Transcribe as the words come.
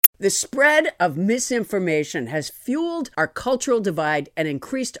The spread of misinformation has fueled our cultural divide and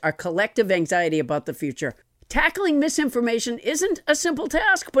increased our collective anxiety about the future. Tackling misinformation isn't a simple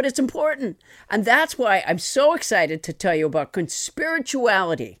task, but it's important. And that's why I'm so excited to tell you about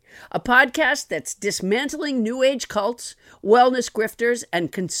Conspirituality, a podcast that's dismantling New Age cults, wellness grifters,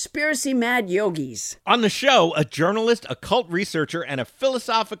 and conspiracy-mad yogis. On the show, a journalist, a cult researcher, and a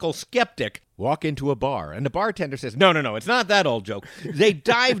philosophical skeptic walk into a bar, and the bartender says, no, it's not that old joke. They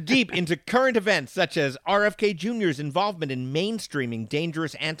dive deep into current events such as RFK Jr.'s involvement in mainstreaming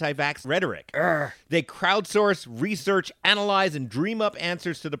dangerous anti-vax rhetoric. They crowdsource, research, analyze, and dream up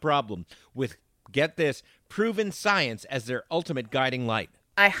answers to the problem with, get this, proven science as their ultimate guiding light.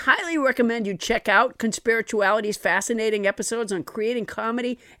 I highly recommend you check out Conspirituality's fascinating episodes on creating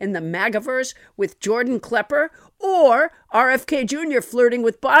comedy in the MAGAverse with Jordan Klepper, or RFK Jr. flirting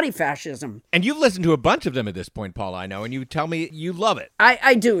with body fascism. And you've listened to a bunch of them at this point, Paul, I know, and you tell me you love it.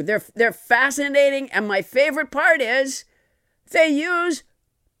 I do. They're fascinating, and my favorite part is they use,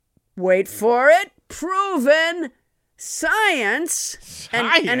 wait for it, proven science.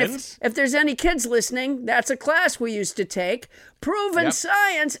 And if there's any kids listening, that's a class we used to take. Proven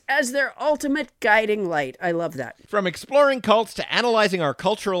science as their ultimate guiding light. I love that. From exploring cults to analyzing our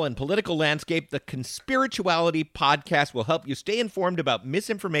cultural and political landscape, the Conspirituality podcast will help you stay informed about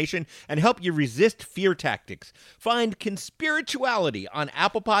misinformation and help you resist fear tactics. Find Conspirituality on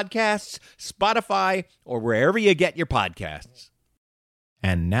Apple Podcasts, Spotify, or wherever you get your podcasts.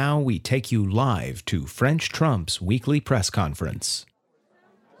 And now we take you live to French Trump's weekly press conference.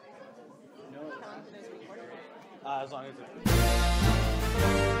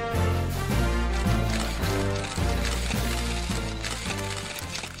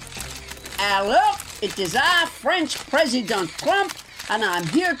 Hello, it is I, French President Trump, and I'm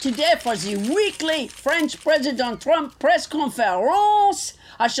here today for the weekly French President Trump press conference.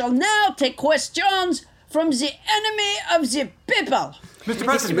 I shall now take questions from the enemy of the people. Mr.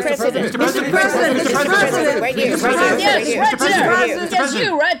 President, right here. Yes, right there. Yes,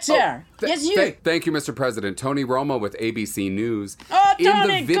 you, right there. Yes, you. Thank you, Mr. President. Tony Romo with ABC News. Oh,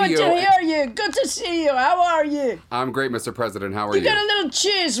 Tony, good to hear you. Good to see you. How are you? I'm great, Mr. President. How are you? You got a little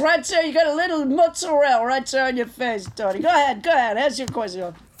cheese right there. You got a little mozzarella right there on your face, Tony. Go ahead. Ask your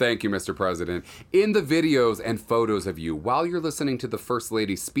question. Thank you, Mr. President. In the videos and photos of you while you're listening to the First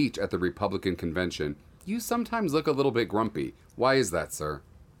Lady's speech at the Republican convention, you sometimes look a little bit grumpy. Why is that, sir?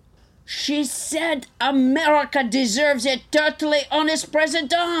 She said America deserves a totally honest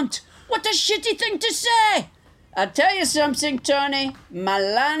president. What a shitty thing to say. I'll tell you something, Tony.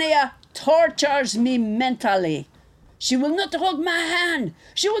 Melania tortures me mentally. She will not hold my hand.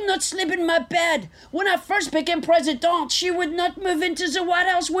 She will not sleep in my bed. When I first became president, she would not move into the White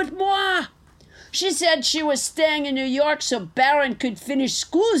House with moi. She said she was staying in New York so Barron could finish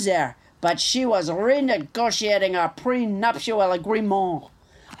school there. But she was renegotiating our prenuptial agreement.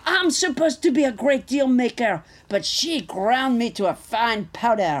 I'm supposed to be a great deal maker, but she ground me to a fine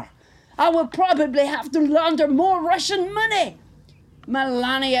powder. I will probably have to launder more Russian money.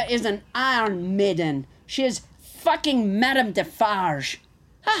 Melania is an Iron Maiden. She is fucking Madame Defarge.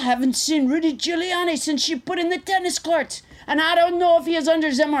 I haven't seen Rudy Giuliani since she put in the tennis courts. And I don't know if he is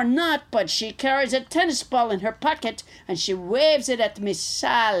under them or not, but she carries a tennis ball in her pocket and she waves it at me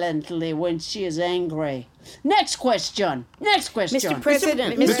silently when she is angry. Next question. Mr.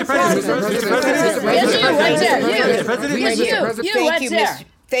 President. Yes, you right there. You right there.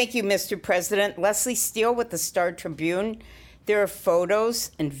 Thank you, Mr. President. Leslie Steele with the Star Tribune. There are photos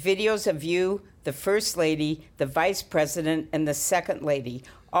and videos of you, the First Lady, the Vice President, and the Second Lady,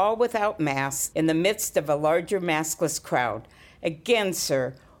 all without masks, in the midst of a larger maskless crowd. Again,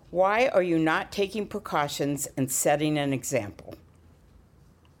 sir, why are you not taking precautions and setting an example?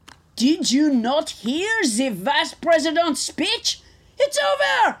 Did you not hear the Vice President's speech? It's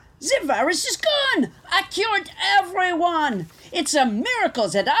over! The virus is gone! I cured everyone! It's a miracle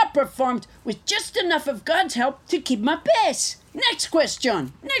that I performed with just enough of God's help to keep my pace. Next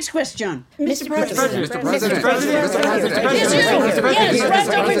question. Mr. President. Yes, right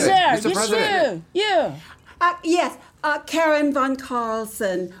over there. Yes, Karen von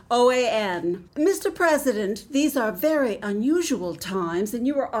Carlson, OAN. Mr. President, these are very unusual times, and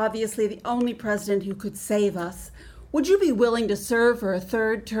you are obviously the only president who could save us. Would you be willing to serve for a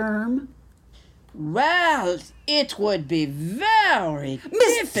third term? Well, it would be very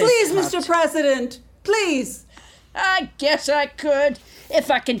difficult. Please, Mr. President, please. I guess I could,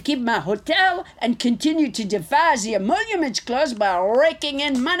 if I can keep my hotel and continue to defy the emoluments clause by raking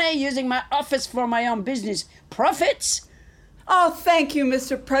in money using my office for my own business profits. Oh, thank you,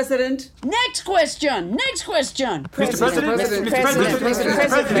 Mr. President. Next question. Mr. President?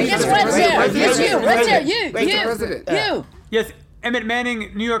 Yes, right there. Yes, you. Right there. You. Yes, Emmett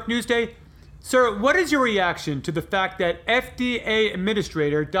Manning, New York Newsday. Sir, what is your reaction to the fact that FDA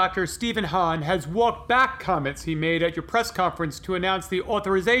Administrator Dr. Stephen Hahn has walked back comments he made at your press conference to announce the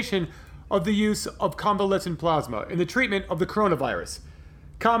authorization of the use of convalescent plasma in the treatment of the coronavirus?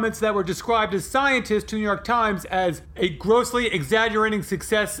 Comments that were described as scientists to the New York Times as a grossly exaggerating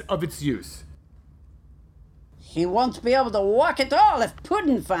success of its use. He won't be able to walk at all if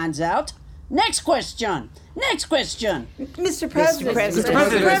Putin finds out. Next question. Mr. President. Mr. President.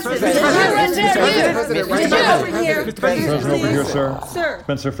 Over here. President over here, sir. Sir.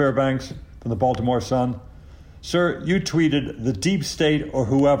 Spencer Fairbanks from the Baltimore Sun. Sir, you tweeted, the deep state or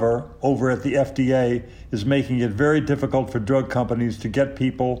whoever over at the FDA is making it very difficult for drug companies to get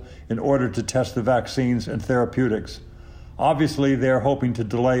people in order to test the vaccines and therapeutics. Obviously, they're hoping to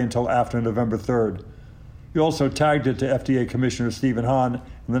delay until after November 3rd. You also tagged it to FDA Commissioner Stephen Hahn,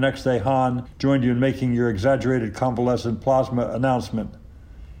 and the next day Hahn joined you in making your exaggerated convalescent plasma announcement.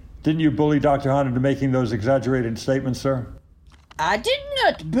 Didn't you bully Dr. Hahn into making those exaggerated statements, sir? I did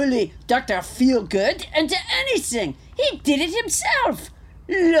not bully Dr. Feelgood into anything. He did it himself.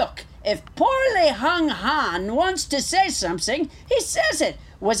 Look, if poorly hung Han wants to say something, he says it,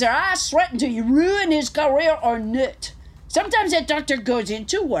 whether I threaten to ruin his career or not. Sometimes a doctor goes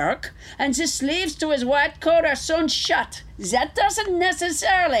into work and the sleeves to his white coat are sewn shut. That doesn't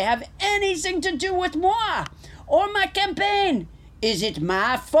necessarily have anything to do with moi or my campaign. Is it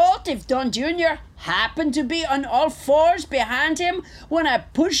my fault if Don Jr. happened to be on all fours behind him when I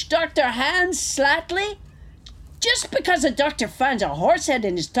pushed Dr. Hans slightly? Just because a doctor finds a horse head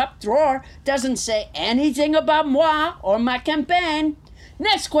in his top drawer doesn't say anything about moi or my campaign.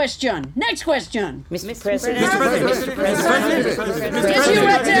 Next question. Mr. President. Yes, you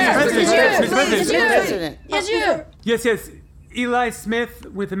right there. Yes, you. Yes. Eli Smith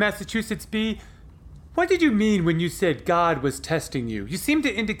with the Massachusetts Bee. What did you mean when you said God was testing you? You seem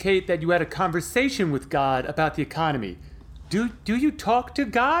to indicate that you had a conversation with God about the economy. Do you talk to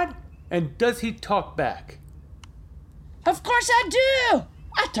God? And does he talk back? Of course I do.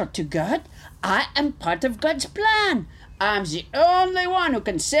 I talk to God. I am part of God's plan. I'm the only one who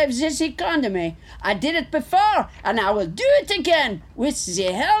can save this economy. I did it before, and I will do it again with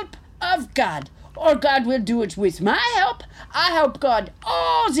the help of God. Or God will do it with my help. I help God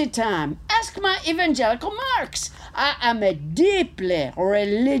all the time. Ask my evangelical Marx. I am a deeply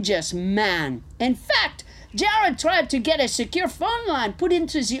religious man. In fact, Jared tried to get a secure phone line put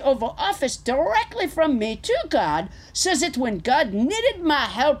into the Oval Office directly from me to God, so that when God needed my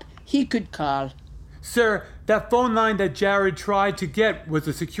help, he could call. Sir, that phone line that Jared tried to get was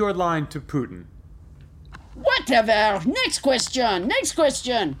a secure line to Putin. Whatever. Next question.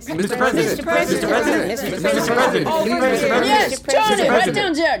 Mr. President. Yes, Tony, right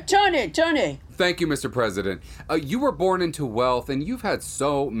down there. Tony. Thank you, Mr. President. You were born into wealth, and you've had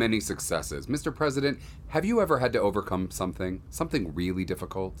so many successes. Mr. President, have you ever had to overcome something really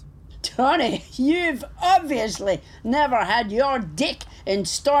difficult? Tony, you've obviously never had your dick in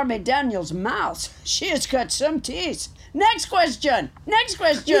Stormy Daniels' mouth. She has got some teeth. Next question.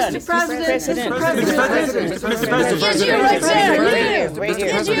 Mr. President. Yes, you right there.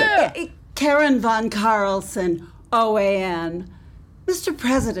 Yes, you. Karen von Carlson, OAN. Mr.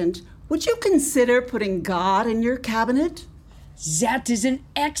 President, would you consider putting God in your cabinet? That is an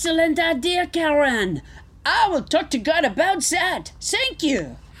excellent idea, Karen. I will talk to God about that. Thank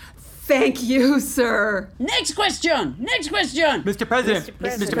you. Thank you, sir. Next question. Mr. President.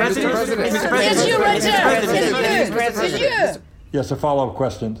 Yes, you right there. Yes, you. Yes, a follow-up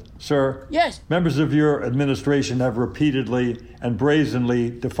question. Sir? Yes. Members of your administration have repeatedly and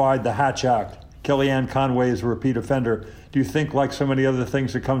brazenly defied the Hatch Act. Kellyanne Conway is a repeat offender. Do you think, like so many other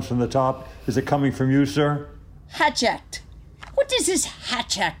things, it comes from the top? Is it coming from you, sir? Hatch Act. What is this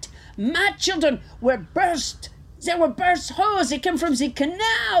Hatch Act? My children were burst. They were burst holes. They came from the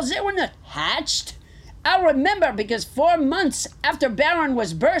canals. They were not hatched. I remember because 4 months after Barron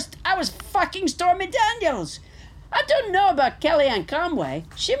was burst, I was fucking Stormy Daniels. I don't know about Kellyanne Conway.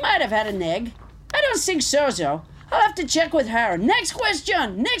 She might have had an egg. I don't think so, though. I'll have to check with her. Next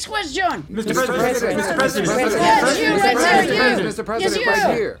question. Mr. President. Yes, you right there, you. Mr. President, Yes, you.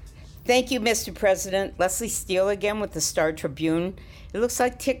 right here. Thank you, Mr. President. Leslie Steele again with the Star Tribune. It looks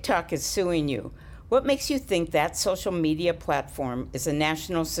like TikTok is suing you. What makes you think that social media platform is a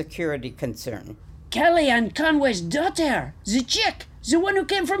national security concern? Kellyanne Conway's daughter, the chick, the one who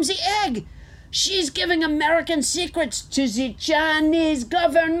came from the egg. She's giving American secrets to the Chinese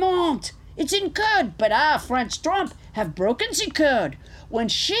government. It's in code, but French Trump have broken the code. When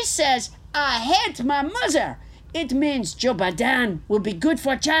she says, I hate my mother, it means Joe Biden will be good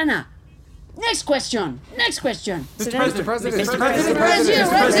for China. Next question. Next question. Mr. President.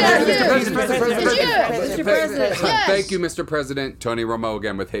 Yes. Thank you, Mr. President. Tony Romo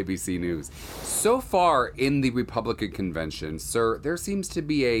again with ABC News. So far in the Republican convention, sir, there seems to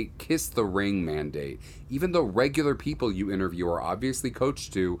be a kiss the ring mandate. Even though regular people you interview are obviously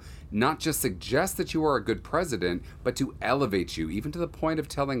coached to not just suggest that you are a good president, but to elevate you, even to the point of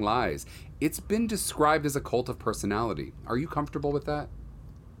telling lies. It's been described as a cult of personality. Are you comfortable with that?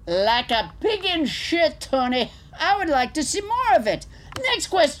 Like a pig in shit, Tony. I would like to see more of it. Next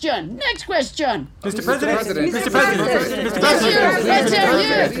question. Next question. Mr. President. Mr. President.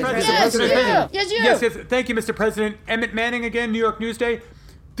 Yes, you. Yes. Thank you, Mr. President. Emmett Manning again, New York Newsday.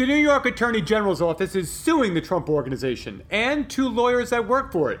 The New York Attorney General's office is suing the Trump Organization and 2 lawyers that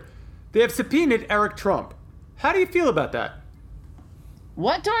work for it. They have subpoenaed Eric Trump. How do you feel about that?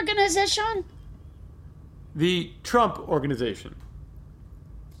 What organization? The Trump Organization.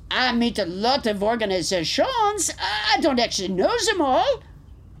 I meet a lot of organizations. I don't actually know them all.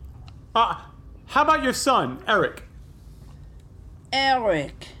 How about your son, Eric?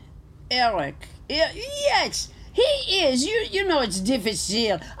 Eric. Yes, he is. You know it's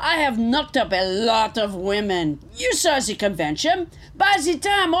difficult. I have knocked up a lot of women. You saw the convention. By the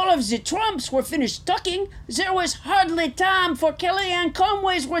time all of the Trumps were finished talking, there was hardly time for Kellyanne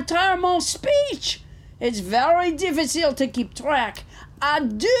Conway's retirement speech. It's very difficult to keep track. I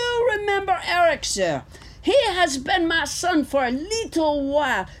do remember Eric, sir. He has been my son for a little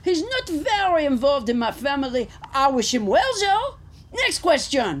while. He's not very involved in my family. I wish him well, though. Next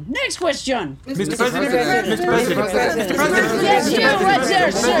question. Mr. President. Yes, you, right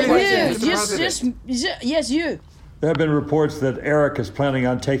there, sir. Yes, you. There have been reports that Eric is planning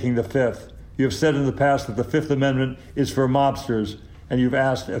on taking the Fifth. You have said in the past that the Fifth Amendment is for mobsters, and you've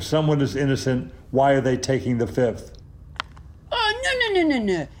asked if someone is innocent, why are they taking the Fifth? Oh, no.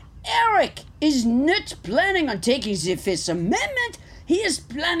 Eric is not planning on taking the Fifth Amendment. He is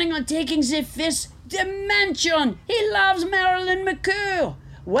planning on taking the Fifth Dimension. He loves Marilyn McCool.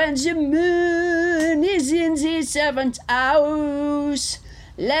 When the moon is in the 7th house,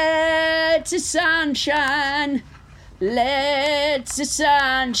 let the sun shine. Let the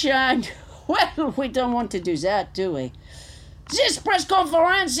sun shine. Well, we don't want to do that, do we? This press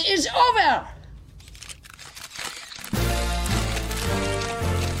conference is over.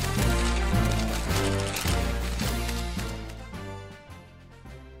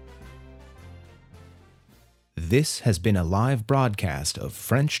 This has been a live broadcast of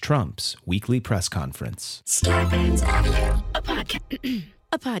French Trump's weekly press conference. Scarpins Audio,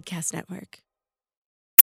 a podcast network.